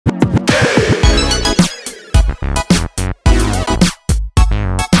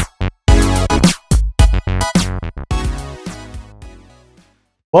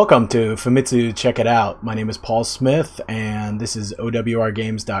Welcome to Famitsu Check It Out. My name is Paul Smith and this is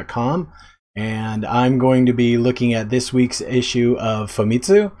OWRgames.com, and I'm going to be looking at this week's issue of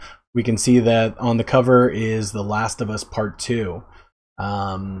Famitsu. We can see that on the cover is The Last of Us Part 2.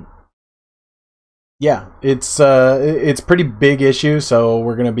 Yeah, it's pretty big issue, so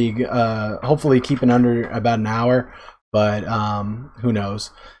we're going to be hopefully keeping under about an hour, but who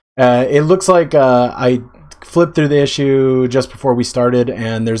knows. It looks like I flipped through the issue just before we started,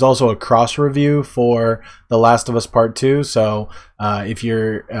 and there's also a cross review for The Last of Us Part 2, so if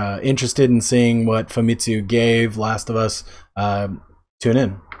you're interested in seeing what Famitsu gave Last of Us, tune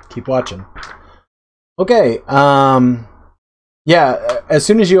in. Keep watching. Okay, yeah, as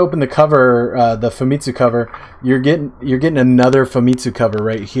soon as you open the cover, the Famitsu cover, you're getting another Famitsu cover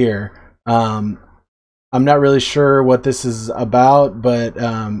right here. I'm not really sure what this is about, but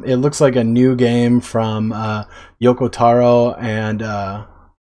it looks like a new game from Yoko Taro and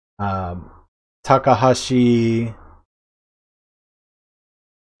Takahashi.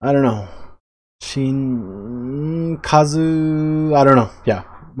 I don't know. Shin Kazu. I don't know. Yeah,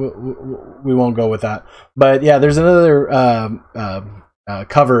 we won't go with that. But yeah, there's another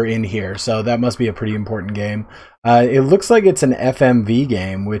cover in here, so that must be a pretty important game. It looks like it's an FMV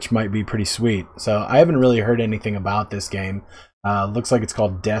game, which might be pretty sweet. So I haven't really heard anything about this game. Looks like it's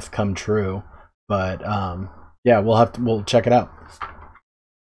called Death Come True, but yeah, we'll check it out.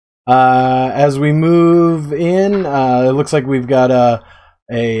 As we move in, it looks like we've got a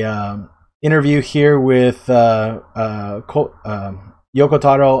interview here with Yoko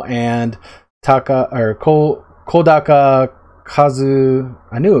Taro and Kodaka Kazu.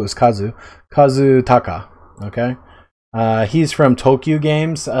 I knew it was Kazu Taka. Okay, he's from Tokyo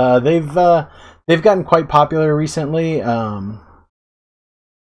Games. They've gotten quite popular recently. They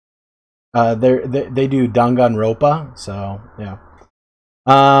do Danganronpa, so yeah.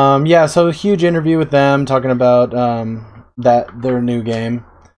 Yeah, so a huge interview with them talking about their new game.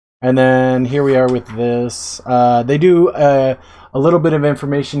 And then here we are with this. They do a little bit of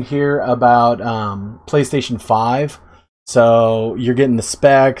information here about PlayStation 5. So you're getting the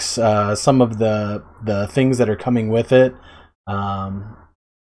specs, some of the things that are coming with it. A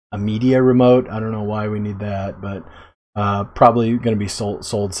media remote. I don't know why we need that, but probably going to be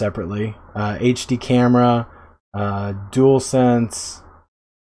sold separately. HD camera, DualSense.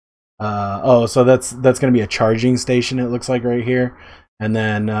 Oh, so that's going to be a charging station, it looks like right here. And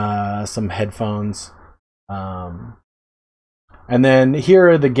then some headphones. And then here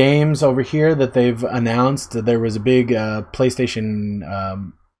are the games over here that they've announced. There was a big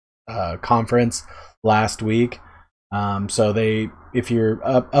PlayStation conference last week. So if you're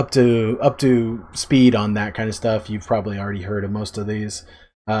up to speed on that kind of stuff, you've probably already heard of most of these.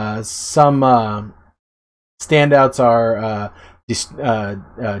 Some standouts are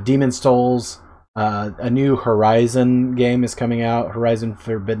Demon's Souls. A new Horizon game is coming out, Horizon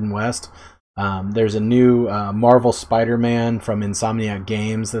Forbidden West. There's a new Marvel Spider-Man from Insomniac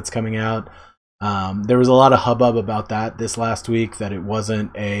Games that's coming out. There was a lot of hubbub about that this last week, that it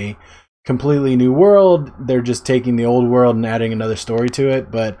wasn't a completely new world. They're just taking the old world and adding another story to it.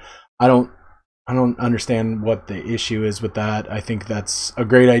 But I don't understand what the issue is with that. I think that's a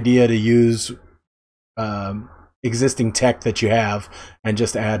great idea to use existing tech that you have and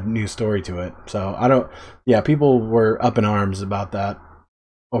just add new story to it. So yeah, people were up in arms about that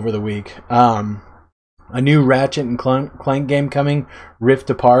over the week. A new Ratchet and Clank game coming, Rift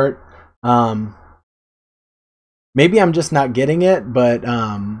Apart. Maybe I'm just not getting it, but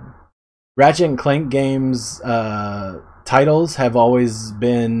Ratchet and Clank games titles have always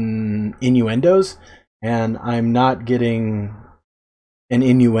been innuendos, and I'm not getting an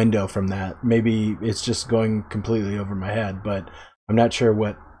innuendo from that. Maybe it's just going completely over my head, but I'm not sure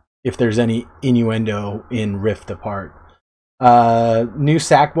if there's any innuendo in Rift Apart. New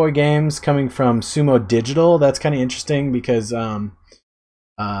Sackboy games coming from Sumo Digital. That's kind of interesting because the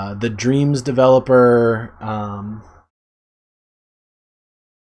Dreams developer,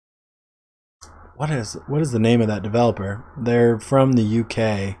 what is the name of that developer? They're from the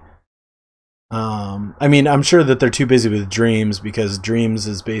UK. I mean, I'm sure that they're too busy with Dreams, because Dreams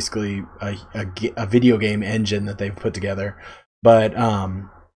is basically a video game engine that they've put together. But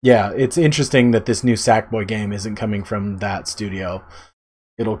yeah, it's interesting that this new Sackboy game isn't coming from that studio.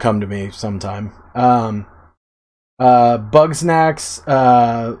 It'll come to me sometime. Bugsnax,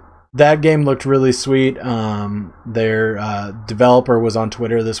 that game looked really sweet. Their developer was on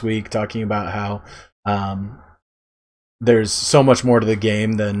Twitter this week talking about how there's so much more to the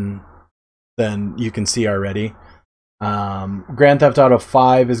game than you can see already. Grand Theft Auto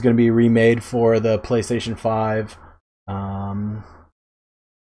 5 is going to be remade for the PlayStation 5.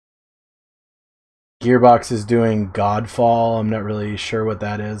 Gearbox is doing Godfall. I'm not really sure what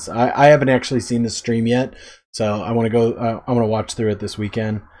that is. I haven't actually seen the stream yet, so I want to go. I want to watch through it this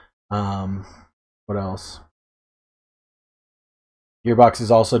weekend. What else? Gearbox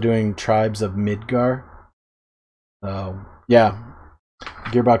is also doing Tribes of Midgar. So yeah,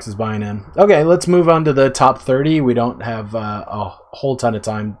 Gearbox is buying in. Okay, let's move on to the top 30. We don't have a whole ton of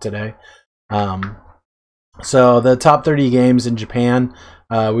time today. So the top 30 games in Japan.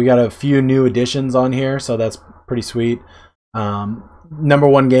 We got a few new additions on here, so that's pretty sweet. Number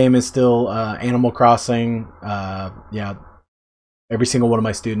one game is still Animal Crossing. Yeah, every single one of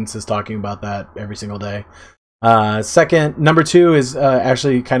my students is talking about that every single day. Number two is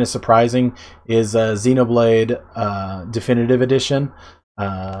actually kind of surprising, is Xenoblade Definitive Edition.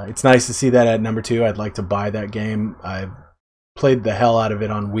 It's nice to see that at number two. I'd like to buy that game. I've played the hell out of it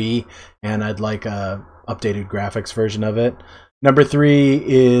on Wii, and I'd like a updated graphics version of it. Number three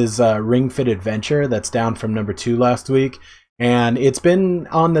is Ring Fit Adventure. That's down from number two last week, and it's been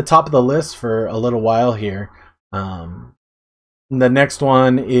on the top of the list for a little while here. The next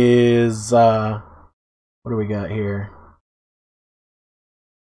one is what do we got here?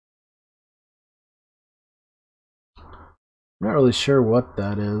 I'm not really sure what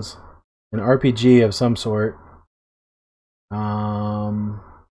that is. An RPG of some sort.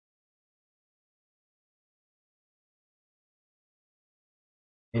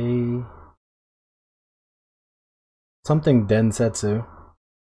 Something Densetsu.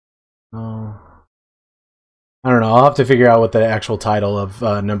 Oh. I don't know. I'll have to figure out what the actual title of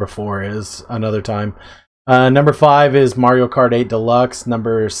number 4 is another time. Number 5 is Mario Kart 8 Deluxe.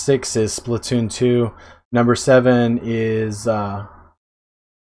 Number 6 is Splatoon 2. Number 7 is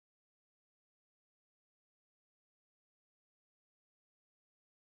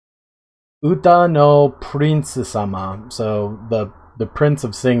Uta no Prince-sama. So the Prince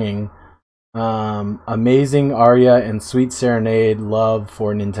of Singing. Amazing Aria and Sweet Serenade Love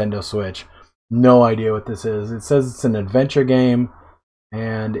for Nintendo Switch. No idea what this is. It says it's an adventure game,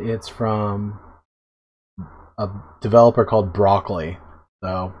 and it's from a developer called Broccoli.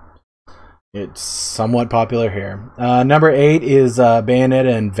 So it's somewhat popular here. Number 8 is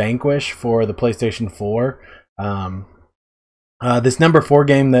Bayonetta and Vanquish for the PlayStation 4. This number 4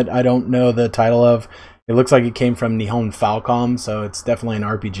 game that I don't know the title of, it looks like it came from Nihon Falcom, so it's definitely an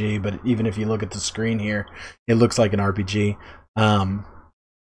RPG, but even if you look at the screen here, it looks like an RPG.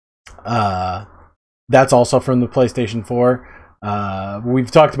 That's also from the PlayStation 4.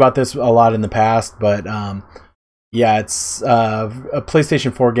 We've talked about this a lot in the past, but yeah, it's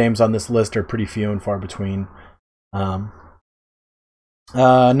PlayStation 4 games on this list are pretty few and far between.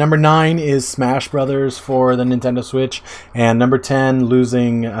 Number 9 is Smash Brothers for the Nintendo Switch, and number 10,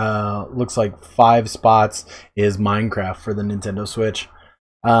 losing looks like 5 spots, is Minecraft for the Nintendo Switch.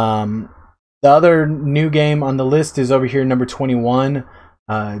 The other new game on the list is over here, number 21,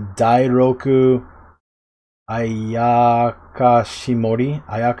 Dairoku Ayakashimori.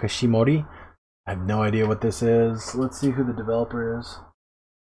 I have no idea what this is. Let's see who the developer is.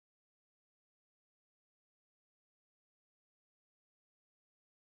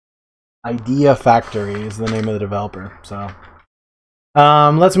 Idea Factory is the name of the developer. So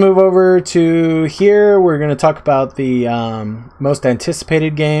let's move over to here. We're going to talk about the most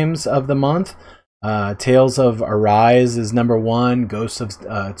anticipated games of the month. Tales of Arise is number 1. Ghosts of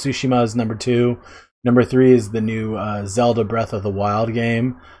Tsushima is number 2. Number 3 is the new Zelda Breath of the Wild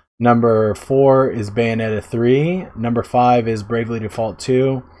game. Number 4 is Bayonetta 3. Number 5 is Bravely Default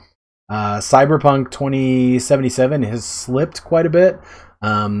 2. Cyberpunk 2077 has slipped quite a bit.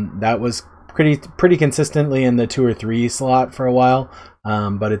 That was pretty consistently in the 2 or 3 slot for a while,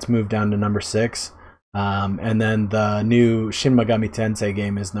 but it's moved down to number 6. And then the new Shin Megami Tensei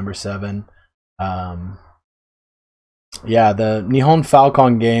game is number 7. Yeah, the Nihon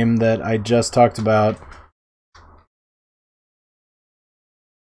Falcon game that I just talked about.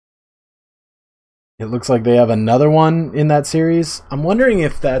 It looks like they have another one in that series. I'm wondering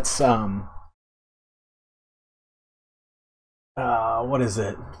if that's what is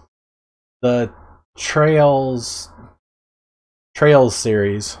it? The Trails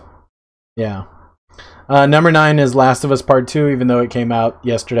series. Yeah. Number 9 is Last of Us Part 2, even though it came out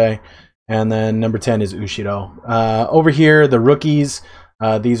yesterday. And then number 10 is Ushiro. Over here, the rookies.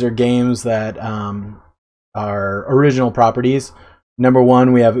 These are games that are original properties. Number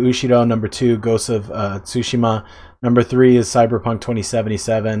 1, we have Ushiro. Number 2, Ghosts of Tsushima. Number 3 is Cyberpunk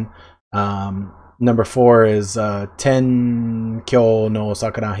 2077. Number 4 is Tenkyo no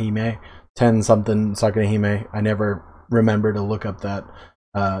Sakurahime. 10 something Sakurahime. I never remember to look up that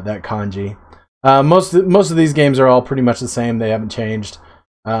kanji. Most of these games are all pretty much the same. They haven't changed.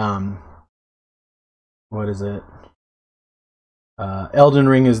 what is it? Elden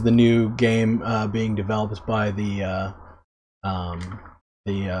Ring is the new game being developed by the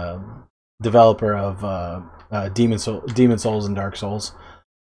developer of Demon Souls and Dark Souls.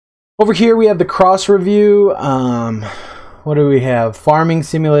 Over here we have the cross review. What do we have? Farming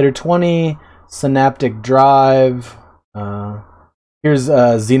Simulator 20, Synaptic Drive. Here's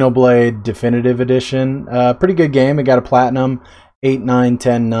Xenoblade Definitive Edition. Pretty good game. It got a platinum, 8, 9,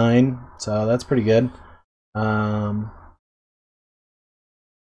 10, 9. So that's pretty good. I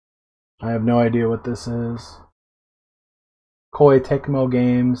have no idea what this is. Koei Tecmo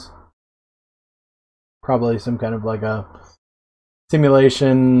Games. Probably some kind of like a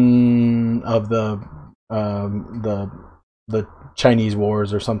simulation of the Chinese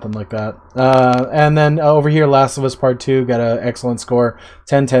Wars or something like that. And then over here, Last of Us Part 2 got an excellent score,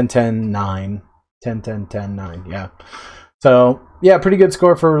 10, 10, 10, 9. 10, 10, 10, 9, yeah. So, yeah, pretty good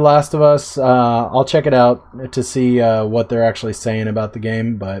score for Last of Us. I'll check it out to see what they're actually saying about the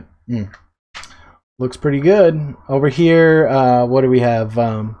game, but looks pretty good. Over here, what do we have?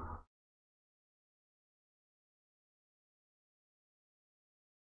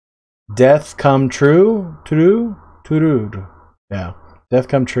 Death Come True? Yeah, Death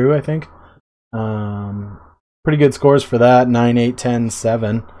Come True, I think. Pretty good scores for that, 9, 8, 10,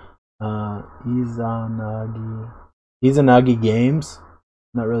 7. Izanagi Games.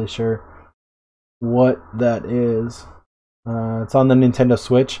 Not really sure what that is. It's on the Nintendo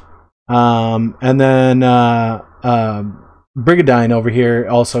Switch. And then Brigadine over here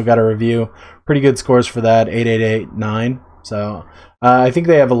also got a review. Pretty good scores for that, 8, 8, 8, 9. So I think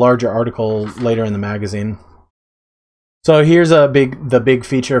they have a larger article later in the magazine. So here's the big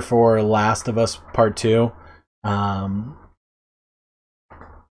feature for Last of Us Part 2.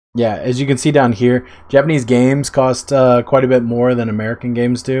 Yeah, as you can see down here, Japanese games cost quite a bit more than American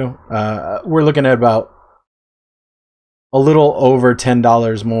games do. We're looking at about a little over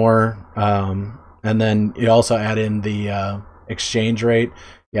 $10 more. And then you also add in the exchange rate.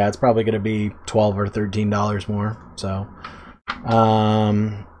 Yeah, it's probably going to be $12 or $13 more. So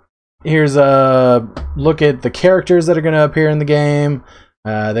here's a look at the characters that are going to appear in the game.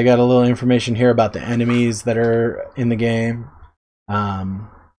 They got a little information here about the enemies that are in the game.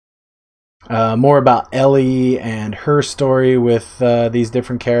 More about Ellie and her story with these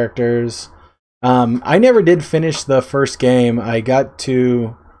different characters. I never did finish the first game. I got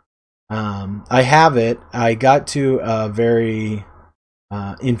to I have it. I got to a very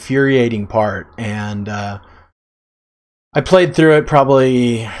infuriating part, and I played through it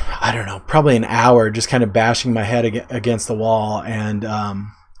probably, I don't know, probably an hour, just kind of bashing my head against the wall, and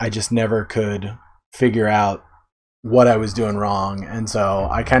I just never could figure out what I was doing wrong, and so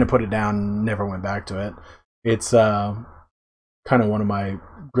I kind of put it down and never went back to it. It's kind of one of my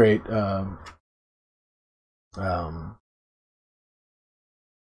great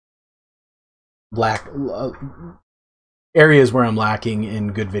areas where I'm lacking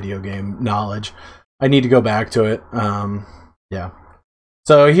in good video game knowledge. I need to go back to it. Yeah.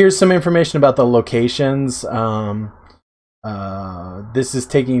 So here's some information about the locations. This is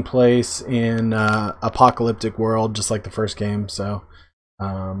taking place in apocalyptic world, just like the first game. So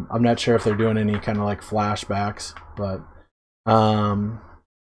I'm not sure if they're doing any kind of like flashbacks, but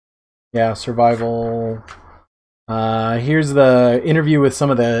yeah, survival. Here's the interview with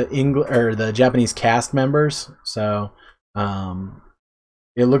some of the Japanese cast members. So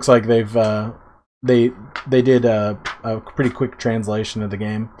it looks like they did a pretty quick translation of the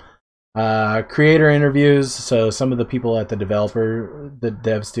game. Creator interviews, so some of the people at the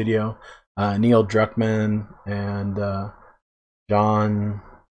dev studio, Neil Druckmann and John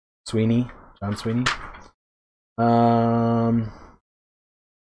Sweeney.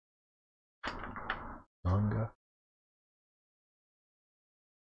 Manga.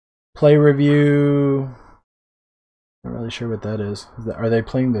 Play review. Not really sure what that is. Are they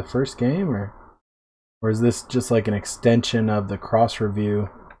playing the first game, or is this just like an extension of the cross review?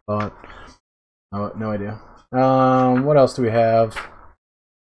 Thought. Oh, no idea. What else do we have?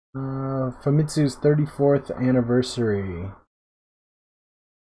 Famitsu's 34th anniversary.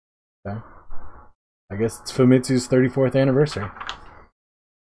 Okay. I guess it's Famitsu's 34th anniversary.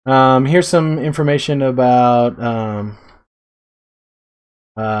 Here's some information about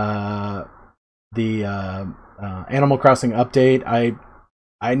the Animal Crossing update.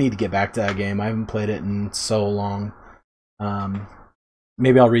 I need to get back to that game. I haven't played it in so long.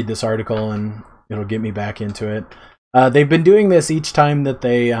 Maybe I'll read this article and it'll get me back into it. They've been doing this each time that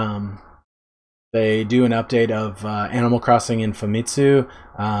they do an update of Animal Crossing in Famitsu.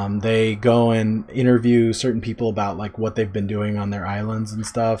 They go and interview certain people about like what they've been doing on their islands and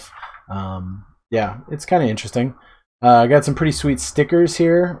stuff. yeah, it's kind of interesting. I got some pretty sweet stickers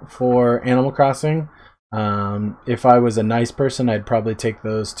here for Animal Crossing. If I was a nice person, I'd probably take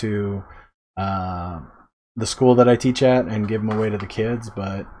those to the school that I teach at and give them away to the kids,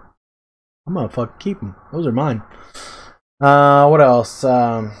 but I'm gonna fucking keep them. Those are mine. What else?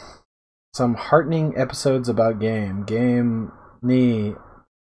 Some heartening episodes about game ni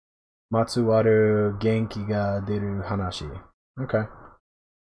matsuwaru genki ga deru hanashi. Okay.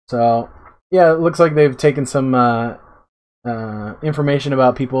 So, yeah, it looks like they've taken some information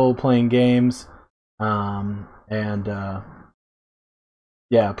about people playing games, and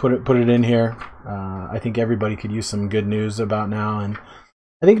yeah, put it in here. I think everybody could use some good news about now, and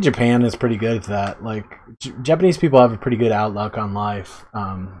I think Japan is pretty good at that. Like Japanese people have a pretty good outlook on life.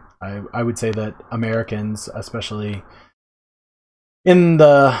 I would say that Americans, especially in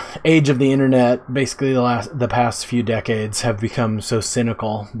the age of the internet, basically the past few decades, have become so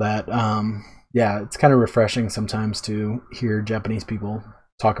cynical that yeah, it's kind of refreshing sometimes to hear Japanese people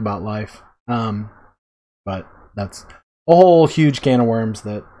talk about life. But that's a whole huge can of worms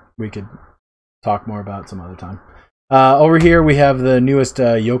that we could talk more about some other time. Over here we have the newest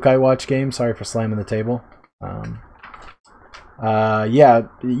Yokai Watch game. Sorry for slamming the table. Yeah,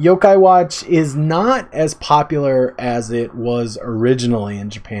 Yokai Watch is not as popular as it was originally in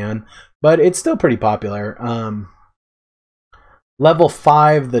Japan, but it's still pretty popular. Level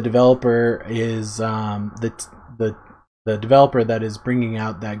 5, the developer is the developer that is bringing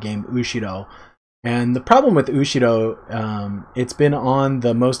out that game, Ushido. And the problem with Ushido, it's been on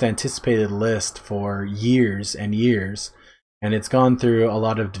the most anticipated list for years and years, and it's gone through a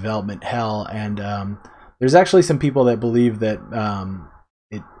lot of development hell, and there's actually some people that believe that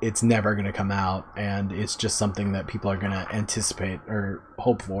it's never going to come out, and it's just something that people are going to anticipate or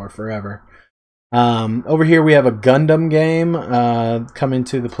hope for forever. Over here we have a Gundam game coming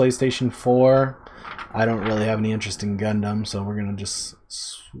to the PlayStation 4. I don't really have any interest in Gundam, so we're going to just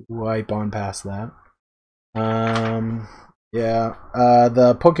swipe on past that. Yeah,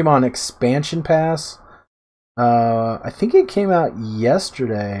 the Pokemon Expansion Pass. I think it came out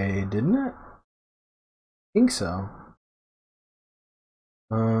yesterday, didn't it? I think so.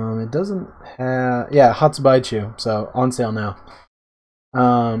 It doesn't have... Yeah, Hatsubaichu, so on sale now.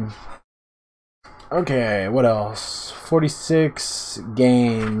 Okay, what else? 46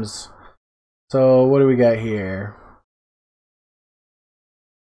 games. So, what do we got here?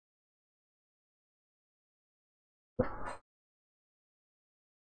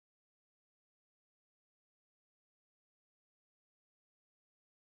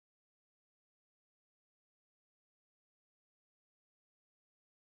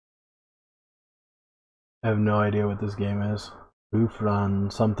 I have no idea what this game is.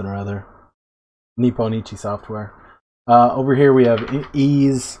 Ufran something or other. Nipponichi Software. Over here we have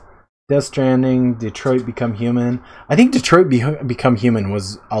Ease, Death Stranding, Detroit Become Human. I think Detroit Become Human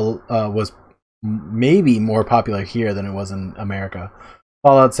was maybe more popular here than it was in America.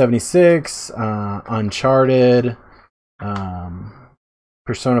 Fallout 76, Uncharted,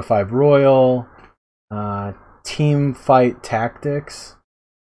 Persona 5 Royal, Team Fight Tactics.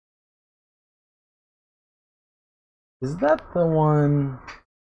 Is that the one?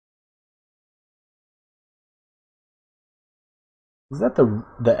 Is that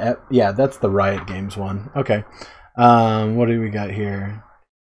the yeah, that's the Riot Games one. Okay. What do we got here?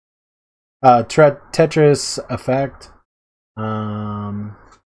 Tetris Effect.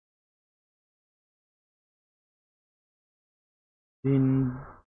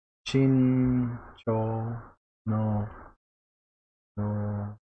 Chincho no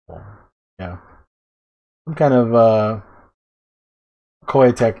yeah. Some kind of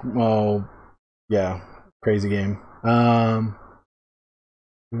Koei Tech, well, yeah, crazy game.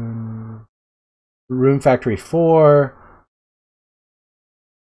 Room Factory 4.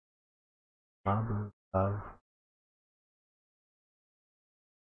 Mabu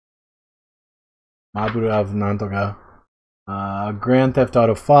of Nantoga. Grand Theft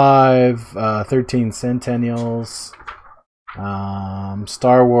Auto 5. 13 Centennials.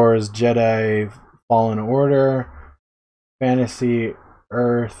 Star Wars Jedi Fallen Order. Fantasy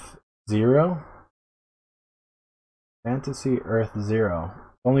Earth Zero. Fantasy Earth Zero.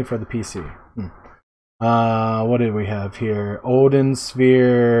 Only for the PC. What did we have here? Odin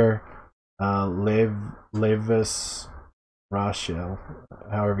Sphere, Levis Rachel,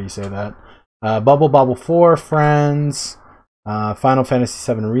 however you say that. Bubble Bobble 4, Friends, Final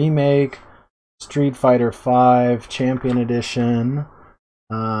Fantasy VII Remake, Street Fighter 5 Champion Edition,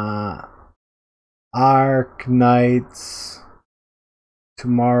 Ark Knights,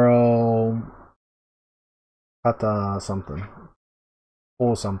 Tomorrow, Kata something.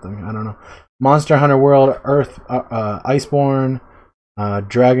 Or something, I don't know. Monster Hunter World, Earth, Iceborne,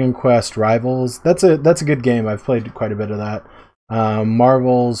 Dragon Quest Rivals. That's a good game. I've played quite a bit of that.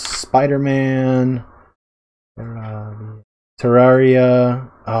 Marvel's Spider-Man,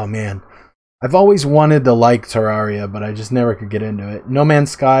 Terraria. Oh man, I've always wanted to like Terraria, but I just never could get into it. No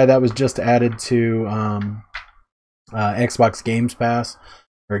Man's Sky, that was just added to Xbox Games Pass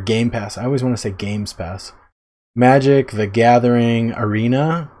or Game Pass. I always want to say Games Pass. Magic: The Gathering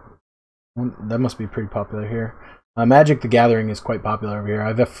Arena. That must be pretty popular here. Magic: The Gathering is quite popular over here. I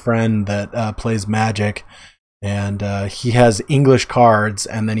have a friend that plays Magic, and he has English cards,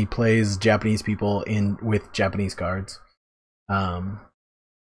 and then he plays Japanese people with Japanese cards.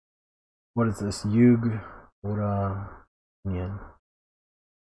 What is this? Yugdora Union.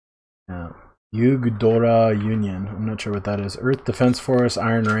 Yeah. Yugdora Union. I'm not sure what that is. Earth Defense Force,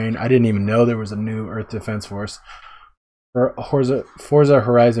 Iron Rain. I didn't even know there was a new Earth Defense Force. Forza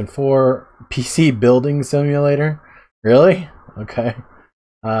Horizon 4 PC Building Simulator. Really? Okay.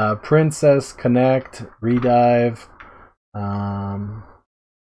 Princess Connect, Redive. I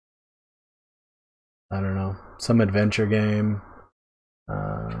don't know. Some adventure game.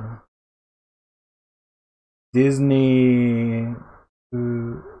 Disney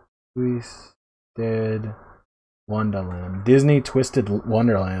Twisted Wonderland. Disney Twisted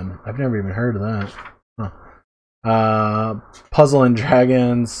Wonderland. I've never even heard of that. Huh. Puzzle and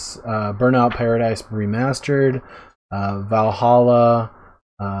Dragons, Burnout Paradise Remastered, Valhalla,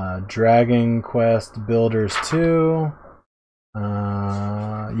 Dragon Quest Builders 2,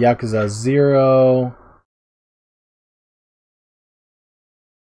 Yakuza 0,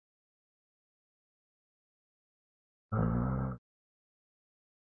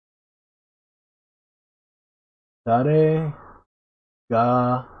 Dare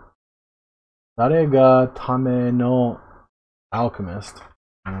ga Tame no Alchemist.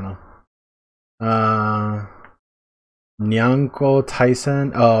 I don't know. Nyanko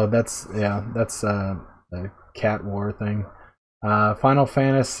Tyson. Oh, that's the cat war thing. Final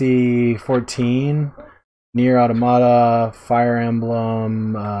Fantasy 14, Nier Automata, Fire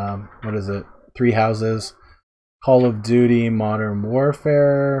Emblem. What is it? Three Houses. Call of Duty, Modern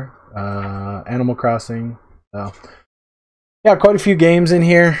Warfare, Animal Crossing. Oh. Yeah, quite a few games in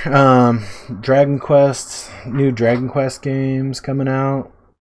here. Dragon Quest, new Dragon Quest games coming out.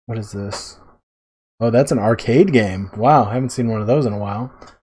 What is this? Oh, that's an arcade game. Wow, I haven't seen one of those in a while.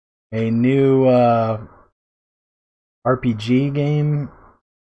 A new RPG game,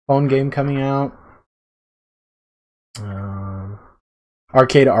 phone game coming out.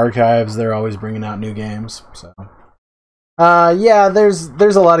 Arcade Archives, they're always bringing out new games. So, yeah,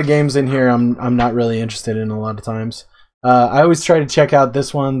 there's a lot of games in here I'm not really interested in a lot of times. I always try to check out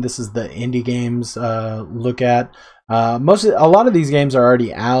this one. This is the indie games look at. A lot of these games are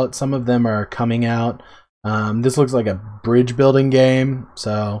already out. Some of them are coming out. This looks like a bridge building game,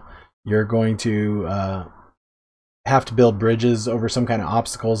 so you're going to have to build bridges over some kind of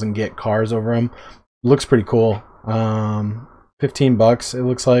obstacles and get cars over them. Looks pretty cool. $15 it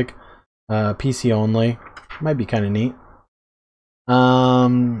looks like. PC only. Might be kind of neat.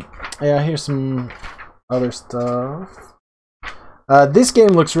 Yeah, here's some other stuff. This game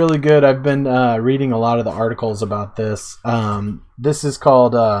looks really good. I've been reading a lot of the articles about this. This is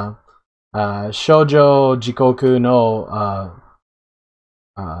called Shoujo Jikoku no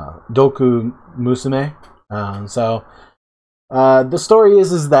Doku Musume. The story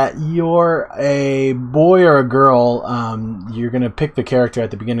is that you're a boy or a girl. You're gonna pick the character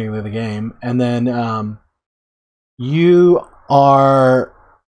at the beginning of the game, and then you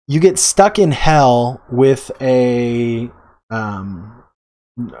get stuck in hell with a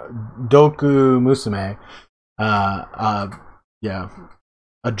Doku Musume, yeah,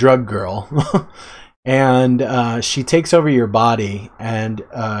 a drug girl, and she takes over your body, and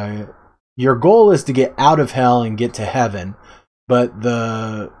your goal is to get out of hell and get to heaven. But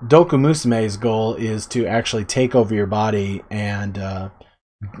the Doku Musume's goal is to actually take over your body and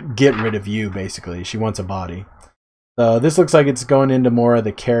get rid of you, basically. She wants a body. So this looks like it's going into more of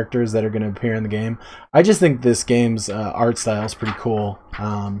the characters that are going to appear in the game. I just think this game's art style is pretty cool.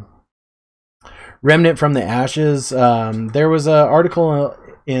 Remnant from the Ashes. There was an article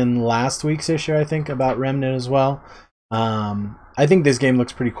in last week's issue, I think, about Remnant as well. I think this game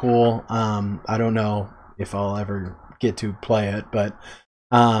looks pretty cool. I don't know if I'll ever get to play it, but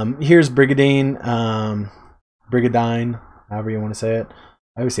here's Brigadine, however you want to say it.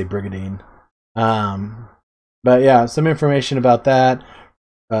 I always say Brigadine. But yeah, some information about that,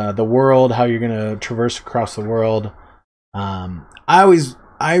 the world, how you're gonna traverse across the world.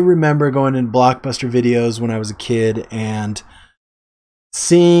 I remember going in Blockbuster videos when I was a kid, and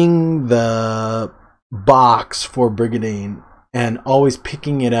seeing the box for Brigadine and always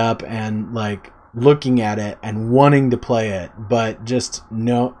picking it up and like looking at it and wanting to play it, but just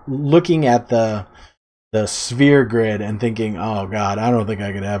looking at the sphere grid and thinking, oh god, I don't think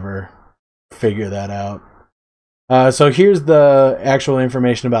I could ever figure that out. So here's the actual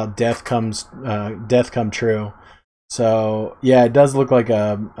information about Death Come True. So yeah, it does look like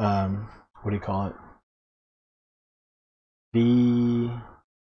a what do you call it?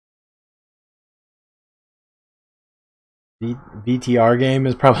 VTR game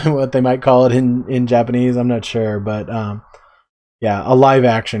is probably what they might call it in Japanese. I'm not sure, but yeah, a live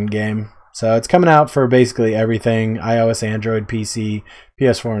action game. So it's coming out for basically everything: iOS, Android, PC,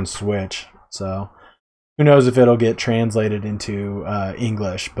 PS4, and Switch. So who knows if it'll get translated into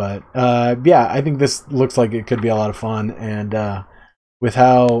English? But yeah, I think this looks like it could be a lot of fun. And with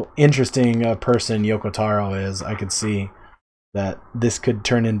how interesting a person Yoko Taro is, I could see that this could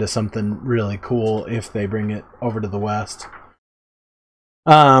turn into something really cool if they bring it over to the West.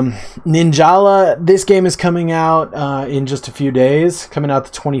 Ninjala, this game is coming out in just a few days, coming out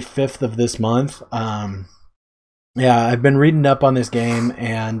the 25th of this month. Yeah, I've been reading up on this game,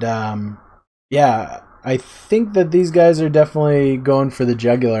 and yeah, I think that these guys are definitely going for the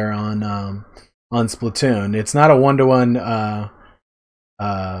jugular on Splatoon. It's not a one-to-one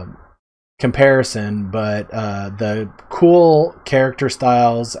comparison, but the cool character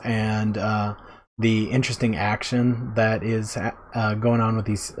styles and the interesting action that is going on with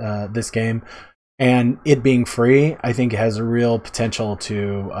this game, and it being free, I think has a real potential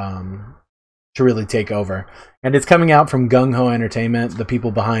to really take over. And it's coming out from Gung Ho Entertainment, the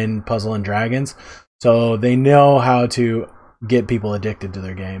people behind Puzzle and Dragons, so they know how to get people addicted to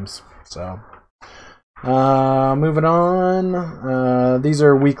their games. So moving on, these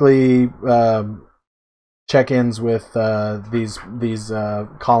are weekly check-ins with these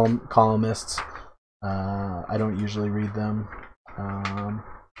columnists. I don't usually read them.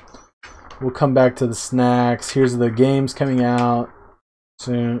 We'll come back to the snacks. Here's the games coming out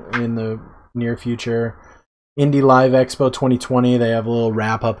soon in the near future. Indie Live Expo 2020. They have a little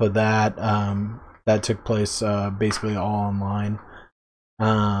wrap up of that. That took place basically all online.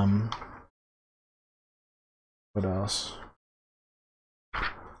 What else?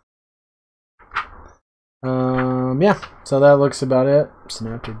 Yeah, so that looks about it.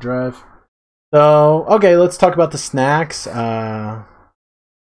 Synaptic Drive. So, okay, let's talk about the snacks. Wow,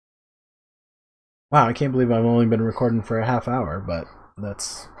 I can't believe I've only been recording for a half hour, but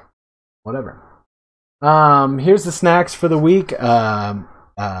that's whatever. Here's the snacks for the week.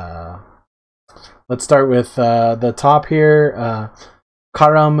 Let's start with the top here.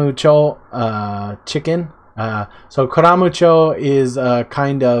 Karamucho chicken. So Karamucho is a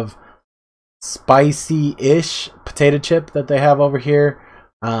kind of spicy-ish potato chip that they have over here.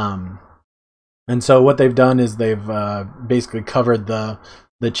 And so what they've done is they've basically covered the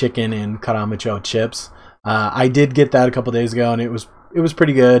chicken in Karamucho chips. I did get that a couple days ago, and it was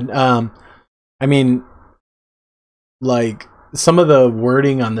pretty good. I mean, like, some of the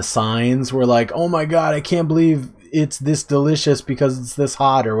wording on the signs were like, "Oh my god, I can't believe it's this delicious because it's this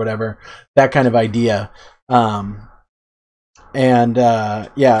hot," or whatever. That kind of idea. Yeah,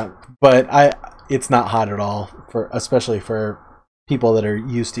 but it's not hot at all, especially for people that are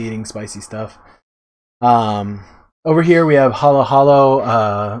used to eating spicy stuff. Over here we have Halo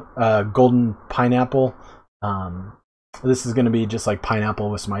Halo golden pineapple. This is going to be just like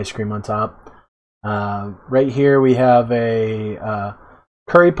pineapple with some ice cream on top. Right here we have a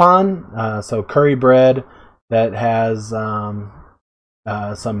curry pan, so curry bread that has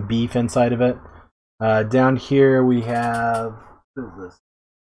some beef inside of it. Down here we have, what is this?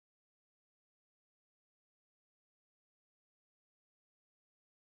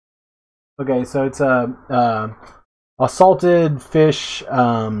 Okay, so it's a salted fish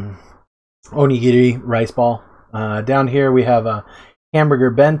onigiri rice ball. Down here we have a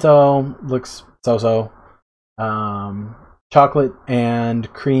hamburger bento, looks so-so. Chocolate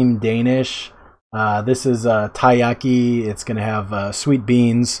and cream Danish. This is a taiyaki. It's going to have sweet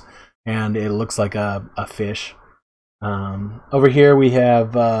beans, and it looks like a fish. Over here we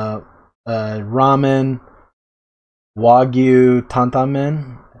have ramen, wagyu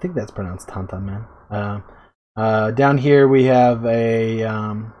tantamen. I think that's pronounced tantamen. Down here we have a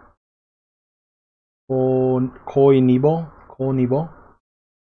koi nibo.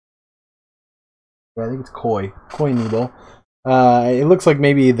 Yeah, I think it's koi nibo. It looks like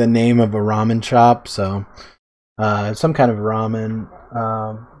maybe the name of a ramen shop, so some kind of ramen.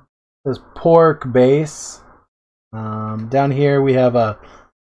 There's pork base. Down here we have a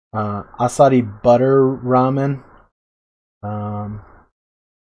asari butter ramen.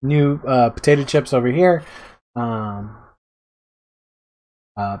 new potato chips over here.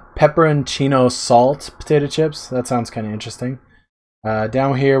 Pepperoncino salt potato chips. That sounds kind of interesting.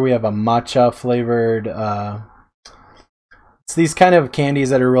 Down here we have a matcha flavored. It's these kind of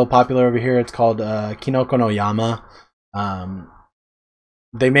candies that are real popular over here. It's called Kinoko no Yama.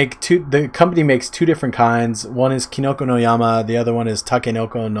 The company makes two different kinds. One is Kinoko no Yama. The other one is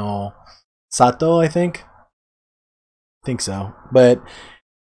Takenoko no Sato. I think so. But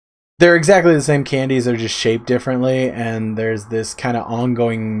they're exactly the same candies. They're just shaped differently, and there's this kind of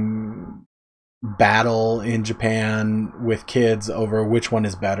ongoing battle in Japan with kids over which one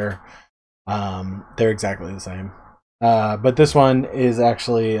is better. They're exactly the same. But this one is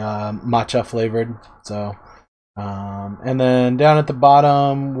actually matcha flavored. So, and then down at the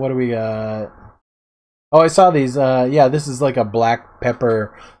bottom, what do we got? Oh, I saw these. Yeah, this is like a black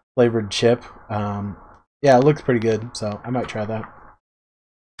pepper flavored chip. Yeah, it looks pretty good. So I might try that.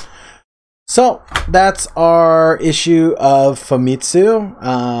 So that's our issue of Famitsu.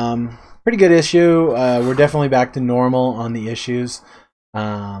 Pretty good issue. We're definitely back to normal on the issues.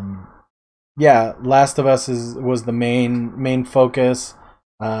 Yeah, Last of Us was the main focus,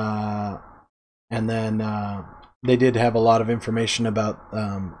 and then they did have a lot of information about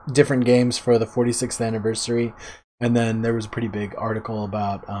different games for the 46th anniversary, and then there was a pretty big article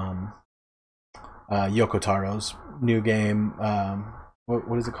about Yoko Taro's new game.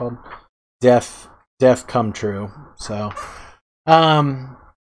 What is it called? Death Come True. So,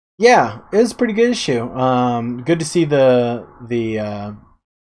 yeah, it was a pretty good issue. Good to see the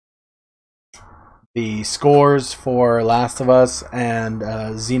scores for Last of Us and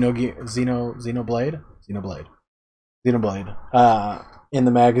Xenoblade in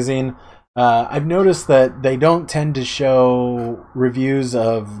the magazine. I've noticed that they don't tend to show reviews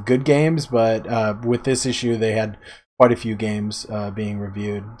of good games, but with this issue they had quite a few games being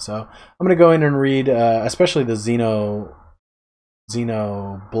reviewed. So I'm going to go in and read especially the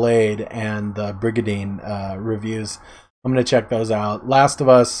Xenoblade and the Brigadine reviews. I'm going to check those out. Last of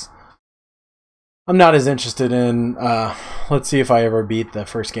Us, I'm not as interested in. Let's see if I ever beat the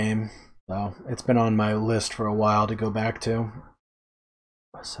first game. So it's been on my list for a while to go back to.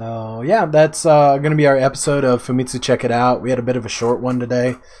 So yeah, that's going to be our episode of Famitsu Check It Out. We had a bit of a short one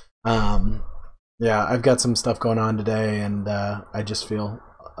today. Yeah, I've got some stuff going on today, and I just feel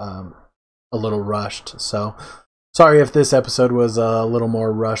a little rushed. So sorry if this episode was a little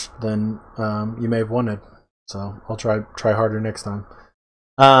more rushed than you may have wanted. So I'll try harder next time.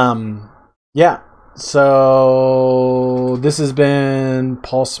 Yeah. So this has been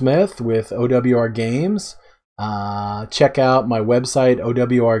Paul Smith with OWR Games. Check out my website,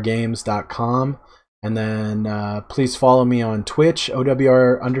 owrgames.com. And then please follow me on Twitch,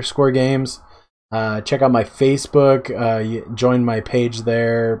 OWR_games. Check out my Facebook. Join my page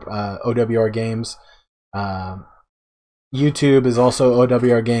there, OWR Games. YouTube is also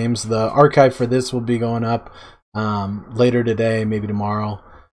OWR Games. The archive for this will be going up later today, maybe tomorrow.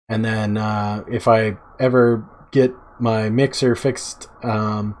 And then if I ever get my mixer fixed,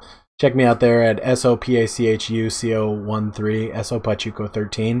 check me out there at SOPACHUCO13,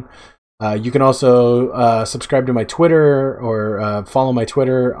 SOPACHUCO13. You can also subscribe to my Twitter or follow my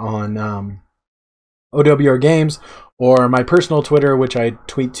Twitter on OWR Games, or my personal Twitter, which I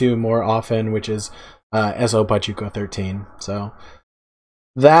tweet to more often, which is SOPACHUCO13. So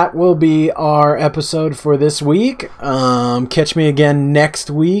that will be our episode for this week. Catch me again next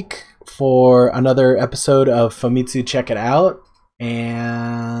week for another episode of Famitsu Check It Out.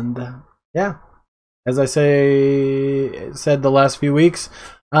 And yeah, as I said the last few weeks,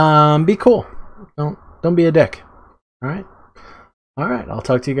 be cool. Don't be a dick. All right. I'll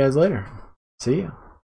talk to you guys later. See ya.